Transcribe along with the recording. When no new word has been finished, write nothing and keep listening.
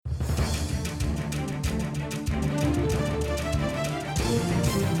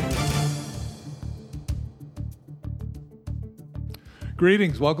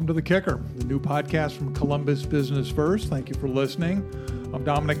Greetings. Welcome to The Kicker, the new podcast from Columbus Business First. Thank you for listening. I'm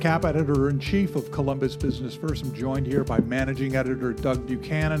Dominic Cappa, Editor-in-Chief of Columbus Business First. I'm joined here by Managing Editor Doug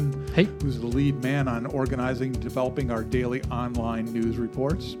Buchanan, who's the lead man on organizing and developing our daily online news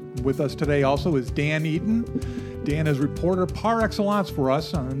reports. With us today also is Dan Eaton. Dan is reporter par excellence for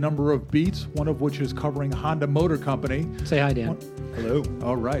us on a number of beats, one of which is covering Honda Motor Company. Say hi, Dan. Hello.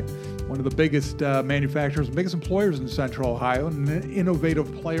 All right. One of the biggest manufacturers, biggest employers in Central Ohio, and an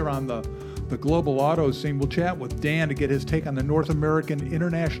innovative player on the global auto scene. We'll chat with Dan to get his take on the North American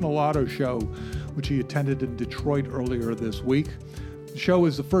International Auto Show, which he attended in Detroit earlier this week. The show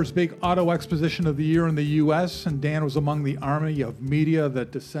is the first big auto exposition of the year in the U.S., and Dan was among the army of media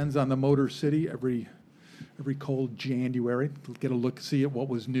that descends on the Motor City every cold January to get a look, see at what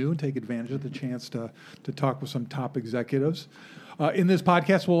was new, and take advantage of the chance to talk with some top executives. In this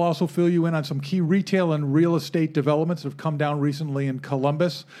podcast, we'll also fill you in on some key retail and real estate developments that have come down recently in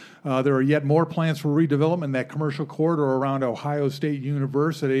Columbus. There are yet more plans for redevelopment in that commercial corridor around Ohio State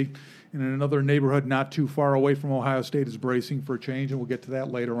University. And in another neighborhood not too far away from Ohio State is bracing for change, and we'll get to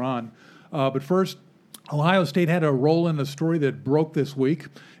that later on. But first, Ohio State had a role in the story that broke this week,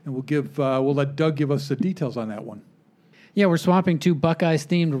 and we'll let Doug give us the details on that one. Yeah, we're swapping two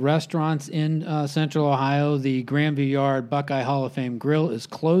Buckeyes-themed restaurants in Central Ohio. The Grandview Yard Buckeye Hall of Fame Grill is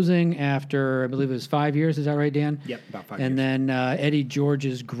closing after, I believe it was 5 years. Is that right, Dan? Yep, about 5 years. And then Eddie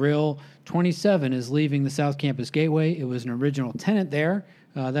George's Grill 27 is leaving the South Campus Gateway. It was an original tenant there.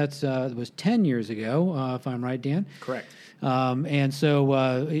 It was 10 years ago, if I'm right, Dan. Correct. And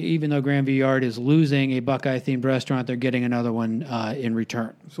so even though Grandview Yard is losing a Buckeye-themed restaurant, they're getting another one in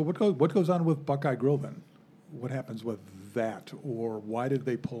return. So what goes on with Buckeye Grill then? What happens with that, or why did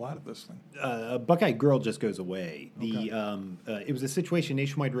they pull out of this thing? Buckeye Grill just goes away. Okay. It was a situation.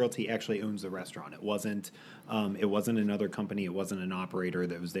 Nationwide Realty actually owns the restaurant. It wasn't another company. It wasn't an operator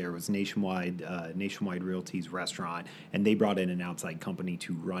that was there. It was Nationwide Realty's restaurant, and they brought in an outside company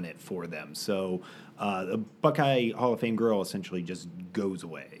to run it for them. So the Buckeye Hall of Fame Grill essentially just goes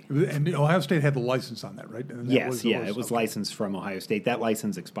away. And Ohio State had the license on that, right? It was licensed from Ohio State. That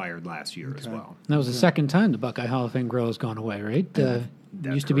license expired last year as well. That was the second time the Buckeye Hall of Fame Grill has gone away, right? It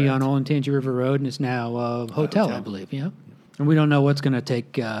used to be on Olentangy River Road, and it's now a hotel, I believe, yeah? And we don't know what's going to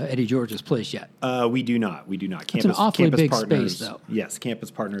take Eddie George's place yet. We do not. It's an awfully big space, though. Yes, Campus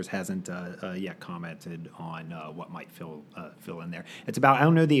Partners hasn't yet commented on what might fill in there. It's about, I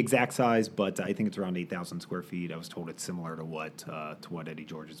don't know the exact size, but I think it's around 8,000 square feet. I was told it's similar to what Eddie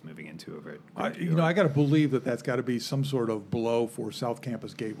George is moving into over at I got to believe that's got to be some sort of blow for South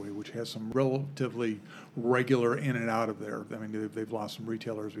Campus Gateway, which has some relatively regular in and out of there. I mean, they've lost some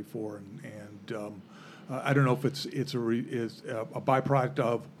retailers before, and I don't know if it's a byproduct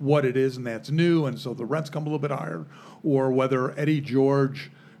of what it is, and that's new, and so the rents come a little bit higher, or whether Eddie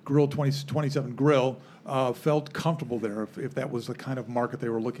George Grill 27 Grill felt comfortable there, if that was the kind of market they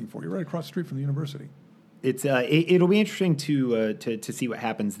were looking for. You're right across the street from the university. It'll be interesting to see what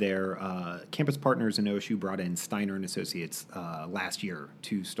happens there. Campus Partners and OSU brought in Steiner and Associates last year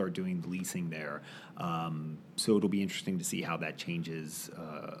to start doing the leasing there. So it'll be interesting to see how that changes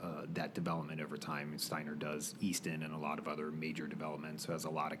that development over time. Steiner does Easton and a lot of other major developments, so has a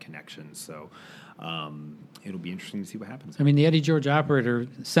lot of connections. So it'll be interesting to see what happens. I mean, the Eddie George operator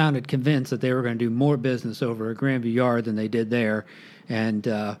sounded convinced that they were going to do more business over at Grandview Yard than they did there. And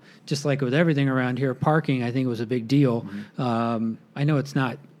just like with everything around here, parking, I think, was a big deal. Mm-hmm. I know it's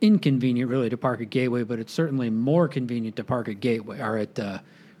not inconvenient, really, to park at Gateway, but it's certainly more convenient to park at Gateway or at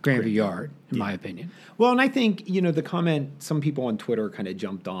Grandview Yard, in my opinion. Well, and I think, the comment, some people on Twitter kind of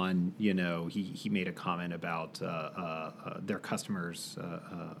jumped on, he made a comment about their customers,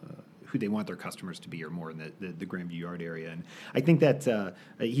 who they want their customers to be, or more in the Grandview Yard area. And I think that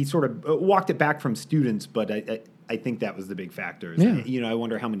he sort of walked it back from students, but I think that was the big factor. Yeah. I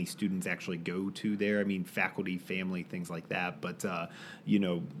wonder how many students actually go to there. I mean, faculty, family, things like that. But,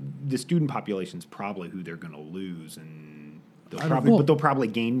 the student population is probably who they're going to lose, and they'll probably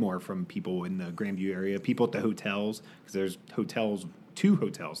gain more from people in the Grandview area, people at the hotels, because there's two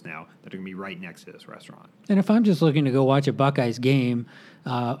hotels now that are going to be right next to this restaurant. And if I'm just looking to go watch a Buckeyes game,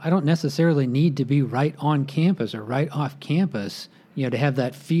 I don't necessarily need to be right on campus or right off campus, to have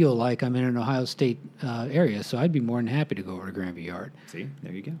that feel like I'm in an Ohio State area. So I'd be more than happy to go over to Grandview Yard. See,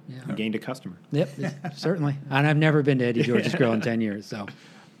 there you go. Yeah. You gained a customer. Yep, certainly. And I've never been to Eddie George's Grill in 10 years, so...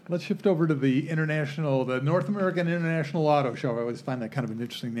 Let's shift over to the North American International Auto Show. I always find that kind of an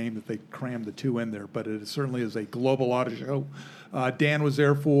interesting name that they crammed the two in there, but it certainly is a global auto show. Dan was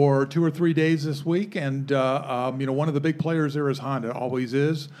there for 2 or 3 days this week, and one of the big players there is Honda. Always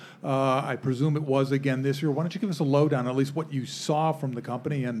is. I presume it was again this year. Why don't you give us a lowdown, at least what you saw from the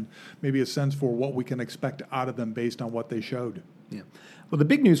company, and maybe a sense for what we can expect out of them based on what they showed. Yeah. Well, the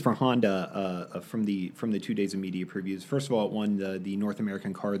big news for Honda from the 2 days of media previews. First of all, it won the North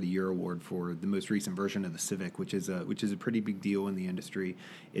American Car of the Year award for the most recent version of the Civic, which is a pretty big deal in the industry.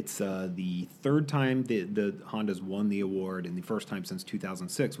 It's the third time the Honda's won the award, and the first time since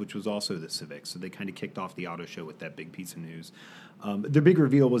 2006, which was also the Civic. So they kind of kicked off the auto show with that big piece of news. The big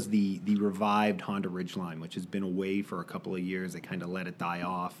reveal was the revived Honda Ridgeline, which has been away for a couple of years. They kind of let it die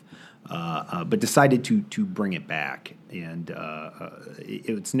off, but decided to bring it back. And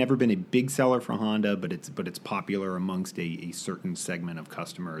it's never been a big seller for Honda, but it's popular amongst a certain segment of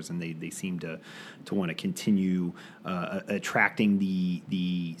customers, and they seem to want to continue attracting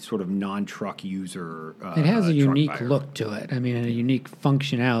the sort of non-truck user. It has a unique buyer. look to it. I mean, and a unique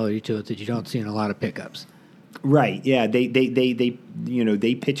functionality to it that you don't see in a lot of pickups. Right. Yeah. They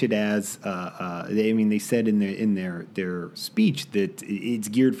pitch it as they said in their speech that it's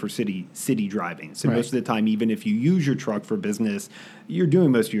geared for city driving. So most of the time, even if you use your truck for business, you're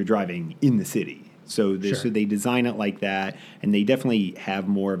doing most of your driving in the city. So they design it like that, and they definitely have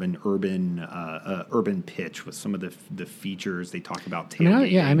more of an urban pitch with some of the features they talk about.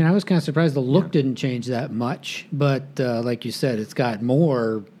 Tailgating. I was kind of surprised the look didn't change that much, but like you said, it's got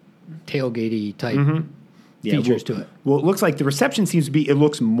more tailgatey type. Mm-hmm. Features to it. Well, it looks like the reception seems to be. It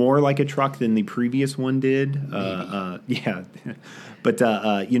looks more like a truck than the previous one did. Yeah, but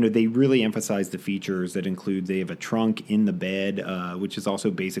they really emphasize the features that include. They have a trunk in the bed, which is also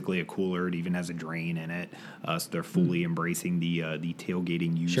basically a cooler. It even has a drain in it, so they're fully embracing the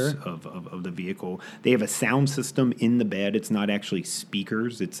tailgating use of the vehicle. They have a sound system in the bed. It's not actually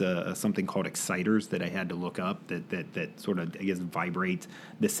speakers. It's something called exciters that I had to look up that sort of vibrate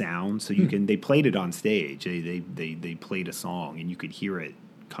the sound. So you can. They played it on stage. They played a song, and you could hear it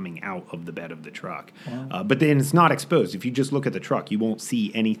coming out of the bed of the truck. Wow. But then it's not exposed. If you just look at the truck, you won't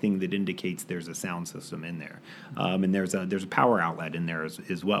see anything that indicates there's a sound system in there. And there's a power outlet in there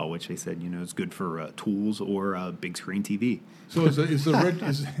as well, which they said is good for tools or big screen TV. So is the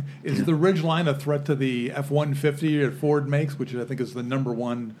Ridgeline a threat to the F-150 that Ford makes, which I think is the number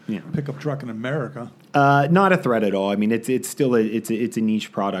one pickup truck in America? Not a threat at all. I mean, it's still a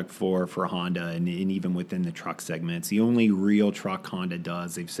niche product for Honda, and even within the truck segment, it's the only real truck Honda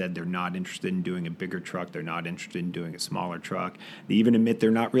does. They've said they're not interested in doing a bigger truck. They're not interested in doing a smaller truck. They even admit they're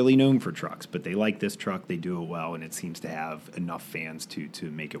not really known for trucks, but they like this truck. They do it well, and it seems to have enough fans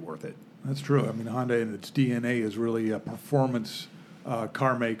to make it worth it. That's true. I mean, Honda in its DNA is really a performance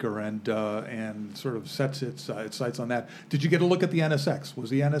car maker and sort of sets its sights on that. Did you get a look at the NSX?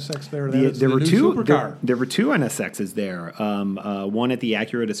 Was the NSX there? There were two NSXs there. One at the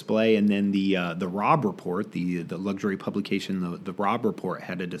Acura display, and then the Robb Report, the luxury publication. The Robb Report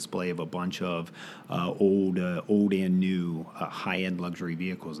had a display of a bunch of old and new high-end luxury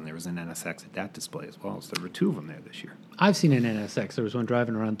vehicles, and there was an NSX at that display as well. So there were two of them there this year. I've seen an NSX. There was one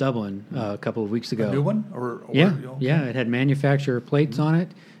driving around Dublin a couple of weeks ago. A new one? Yeah. It had manufacturer plates on it,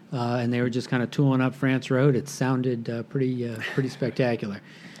 and they were just kind of tooling up France Road. It sounded pretty spectacular.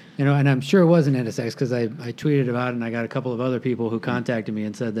 And I'm sure it was an NSX because I tweeted about it, and I got a couple of other people who contacted me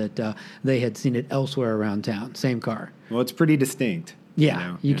and said that they had seen it elsewhere around town. Same car. Well, it's pretty distinct.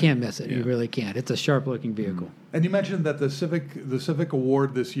 Yeah, you can't miss it. Yeah. You really can't. It's a sharp-looking vehicle. And you mentioned that the Civic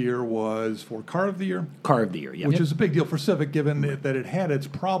Award this year was for Car of the Year? Car of the Year, yeah. Which is a big deal for Civic, given that it had its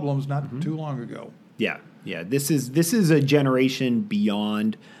problems not too long ago. Yeah. This is a generation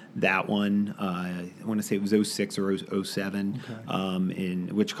beyond that one. I want to say it was 06 or 07,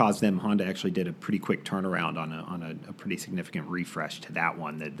 which caused them. Honda actually did a pretty quick turnaround on a pretty significant refresh to that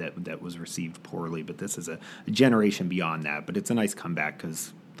one that was received poorly. But this is a generation beyond that. But it's a nice comeback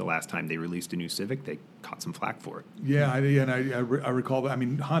because the last time they released a new Civic, they caught some flack for it. Yeah, I recall that. I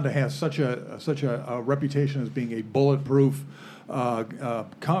mean, Honda has such a reputation as being a bulletproof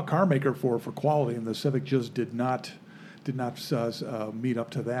car maker for quality, and the Civic just did not meet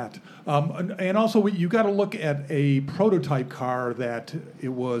up to that. And also, you got to look at a prototype car that it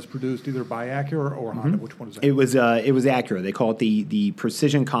was produced either by Acura or Honda. Which one is that? It was Acura. They call it the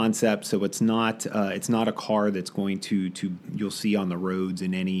Precision Concept. So it's not a car that's going to you'll see on the roads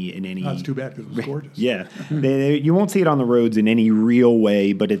in any. That's too bad because it was gorgeous. Yeah, you won't see it on the roads in any real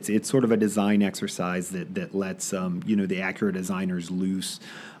way, but it's sort of a design exercise that lets the Acura designers loose.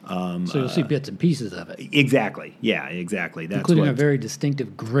 So you'll see bits and pieces of it. Exactly. Yeah, exactly. exactly. That's including a very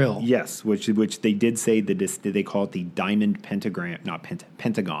distinctive grill. Yes, which they did say they call it the diamond pentagram, not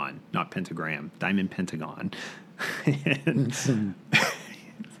pentagon, not pentagram, diamond pentagon.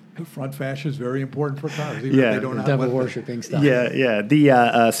 The front fascia is very important for cars. Even Yeah, if they don't have Devil what- worshipping stuff. Yeah.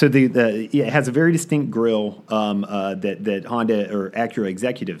 It has a very distinct grill that Honda or Acura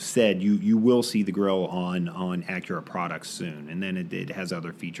executives said you will see the grill on Acura products soon, and then it has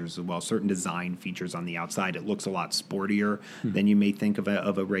other features as well. Certain design features on the outside. It looks a lot sportier than you may think of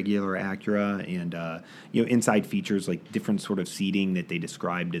a regular Acura, and inside features like different sort of seating that they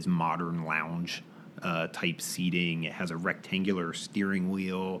described as modern lounge type seating. It has a rectangular steering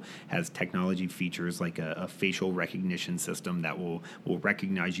wheel, has technology features like a facial recognition system that will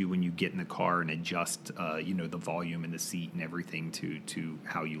recognize you when you get in the car and adjust the volume in the seat and everything to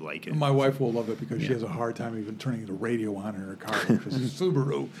how you like it. My wife will love it because she has a hard time even turning the radio on in her car, which is a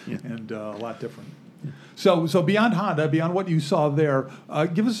Subaru and a lot different. So beyond Honda, beyond what you saw there,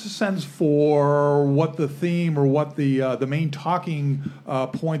 give us a sense for what the theme or what the main talking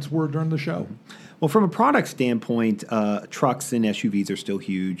points were during the show. Well, from a product standpoint, trucks and SUVs are still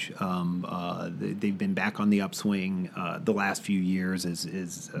huge. They've been back on the upswing the last few years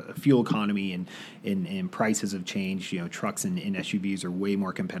as fuel economy and prices have changed. Trucks and SUVs are way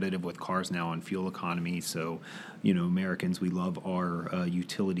more competitive with cars now on fuel economy. So, Americans, we love our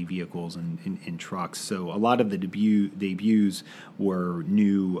utility vehicles and trucks. So a lot of the debuts were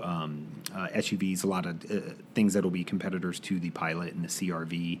new SUVs, a lot of things that will be competitors to the Pilot and the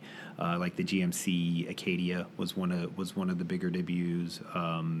CR-V, like the GMC Acadia was one of the bigger debuts.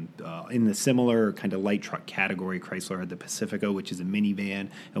 In the similar kind of light truck category, Chrysler had the Pacifica, which is a minivan.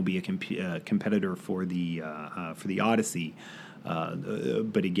 It'll be a competitor for the Odyssey.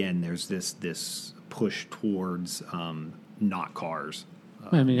 But again, there's this push towards not cars.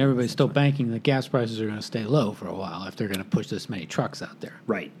 I mean, everybody's still banking that gas prices are going to stay low for a while if they're going to push this many trucks out there.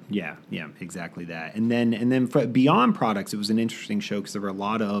 Right. Yeah. Exactly that. And then for beyond products, it was an interesting show because there were a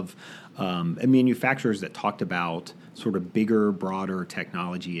lot of manufacturers that talked about sort of bigger, broader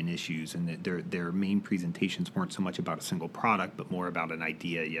technology and issues, and that their main presentations weren't so much about a single product, but more about an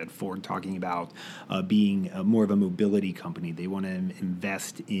idea. You had Ford talking about being more of a mobility company. They want to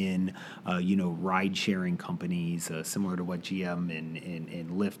invest in, ride-sharing companies, similar to what GM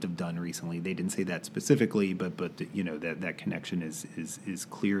and Lyft have done recently. They didn't say that specifically, but that connection is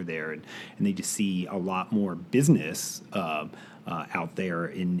clear there, and they just see a lot more business out there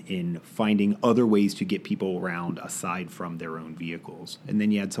in finding other ways to get people around aside from their own vehicles. And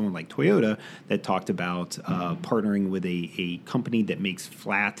then you had someone like Toyota that talked about partnering with a company that makes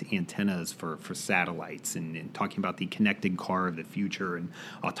flat antennas for satellites and talking about the connected car of the future and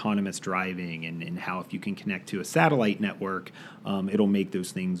autonomous driving and how if you can connect to a satellite network, it'll make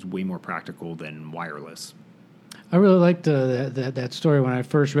those things way more practical than wireless. I really liked that story. When I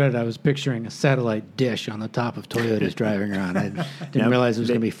first read it, I was picturing a satellite dish on the top of Toyotas driving around. I didn't realize it was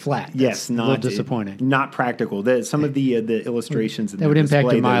going to be flat. Yes, a little disappointing. Not practical. Some of the illustrations that would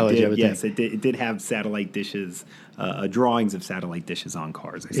impact your mileage. I would yes, think. It did have satellite dishes, drawings of satellite dishes on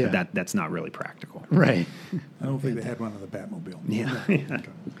cars. I said that's not really practical. Right. I don't think they had one on the Batmobile. Yeah. Okay.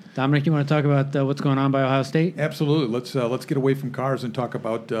 Dominic, you want to talk about what's going on by Ohio State? Absolutely. Let's get away from cars and talk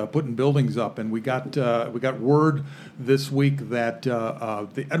about putting buildings up. And we got word this week that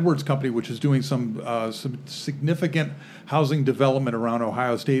the Edwards Company, which is doing some significant housing development around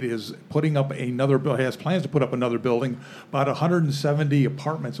Ohio State, is putting up has plans to put up another building, about 170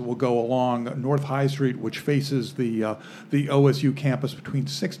 apartments that will go along North High Street, which faces the OSU campus between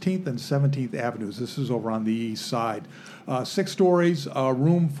 16th and 17th Avenues. This is over on the east side. 6 stories,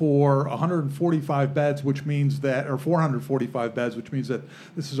 room for 145 beds, which means that, or 445 beds, which means that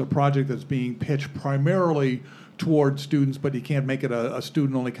this is a project that's being pitched primarily toward students, but you can't make it a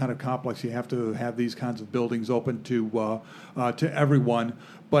student-only kind of complex. You have to have these kinds of buildings open to everyone.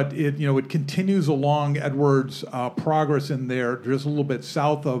 But it continues along Edwards' progress in there, just a little bit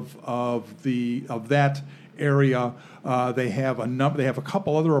south of that area. They have a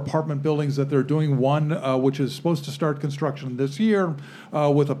couple other apartment buildings that they're doing. One which is supposed to start construction this year,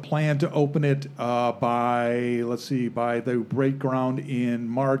 with a plan to open it by the break ground in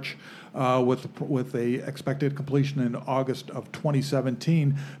March. With a expected completion in August of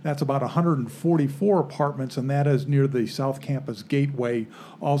 2017. That's about 144 apartments, and that is near the South Campus Gateway,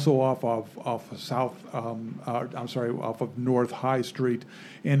 also off of North High Street,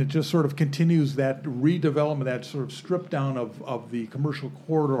 and it just sort of continues that redevelopment, that sort of strip down of the commercial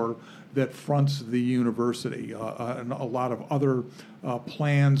corridor that fronts the university, and a lot of other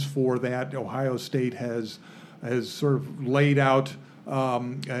plans for that. Ohio State has sort of laid out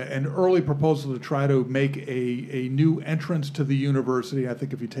an early proposal to try to make a new entrance to the university. I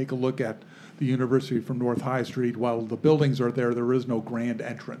think if you take a look at the university from North High Street, while the buildings are there, there is no grand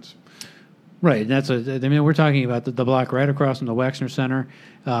entrance. Right, we're talking about the block right across from the Wexner Center,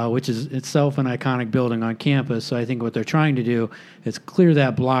 which is itself an iconic building on campus. So I think what they're trying to do is clear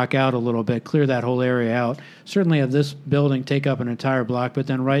that block out a little bit, clear that whole area out. Certainly have this building take up an entire block, but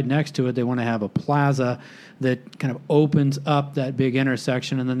then right next to it, they want to have a plaza that kind of opens up that big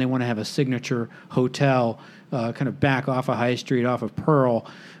intersection, and then they want to have a signature hotel kind of back off of High Street, off of Pearl,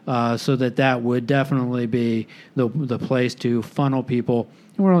 so that would definitely be the place to funnel people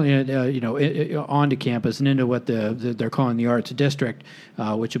onto campus and into what they're calling the Arts District,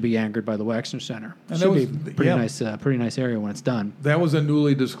 which will be anchored by the Wexner Center. And should be pretty nice area when it's done. That was a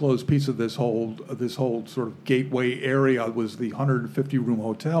newly disclosed piece of this whole sort of gateway area was the 150-room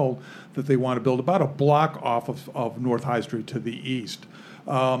hotel that they want to build about a block off of North High Street to the east.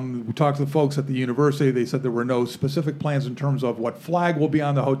 We talked to the folks at the university. They said there were no specific plans in terms of what flag will be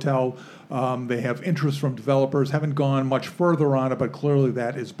on the hotel. They have interest from developers, haven't gone much further on it, but clearly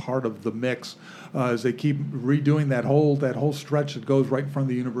that is part of the mix as they keep redoing that whole stretch that goes right in front of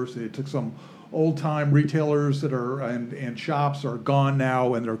the university. It took some old-time retailers that are and shops are gone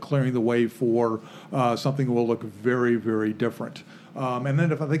now, and they're clearing the way for something that will look very, very different. And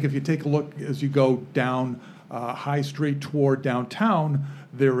then if you take a look as you go down High Street toward downtown,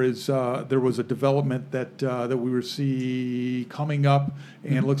 there was a development that we were see coming up,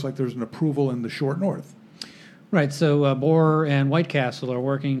 and it looks like there's an approval in the short north. Right. So Bohr and White Castle are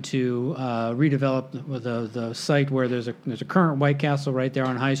working to redevelop the site where there's a current White Castle right there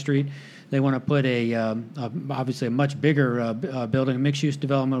on High Street. They want to put obviously a much bigger building, a mixed-use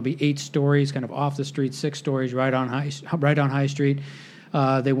development. It'll be 8 stories, kind of off the street, 6 stories right on High Street.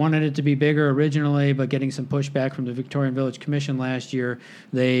 They wanted it to be bigger originally, but getting some pushback from the Victorian Village Commission last year,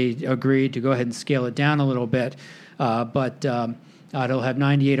 they agreed to go ahead and scale it down a little bit. But it'll have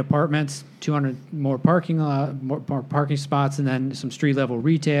 98 apartments, 200 more parking spots, and then some street-level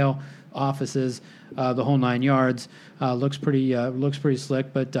retail, offices, the whole 9 yards. Looks pretty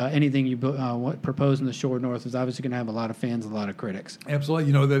slick, but anything you propose in the short north is obviously going to have a lot of fans, a lot of critics.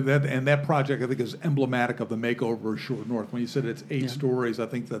 Absolutely, that project I think is emblematic of the makeover of short north. When you said it's 8 stories, I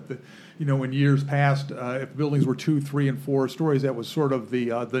think that in years past, if buildings were 2, 3, and 4 stories, that was sort of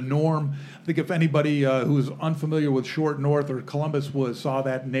the norm. I think if anybody who's unfamiliar with short north or Columbus saw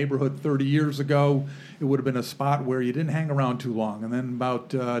that neighborhood 30 years ago, it would have been a spot where you didn't hang around too long. And then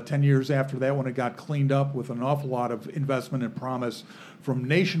about 10 years after that, when it got cleaned up with an awful lot of investment and promise from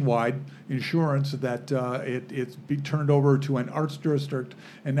Nationwide Insurance, that it's been turned over to an arts district.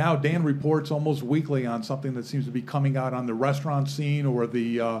 And now Dan reports almost weekly on something that seems to be coming out on the restaurant scene or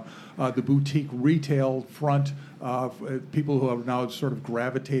the boutique retail front. People who are now sort of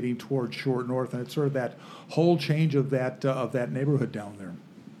gravitating towards short north, and it's sort of that whole change of that neighborhood down there.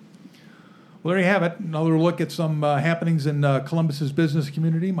 Well, there you have it. Another look at some happenings in Columbus's business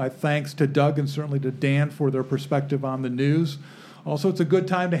community. My thanks to Doug and certainly to Dan for their perspective on the news. Also, it's a good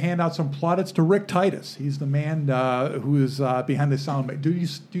time to hand out some plaudits to Rick Titus. He's the man who is behind the sound. Do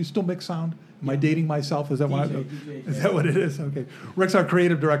you still mix sound? Am I dating myself? Is that what it is? Okay. Rick's our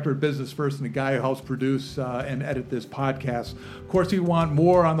creative director at Business First and the guy who helps produce and edit this podcast. Of course, if you want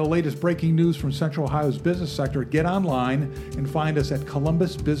more on the latest breaking news from Central Ohio's business sector, get online and find us at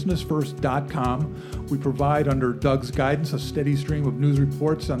columbusbusinessfirst.com. We provide, under Doug's guidance, a steady stream of news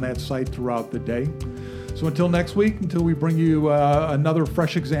reports on that site throughout the day. So until next week, until we bring you another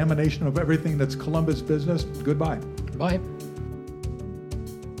fresh examination of everything that's Columbus business, goodbye. Bye.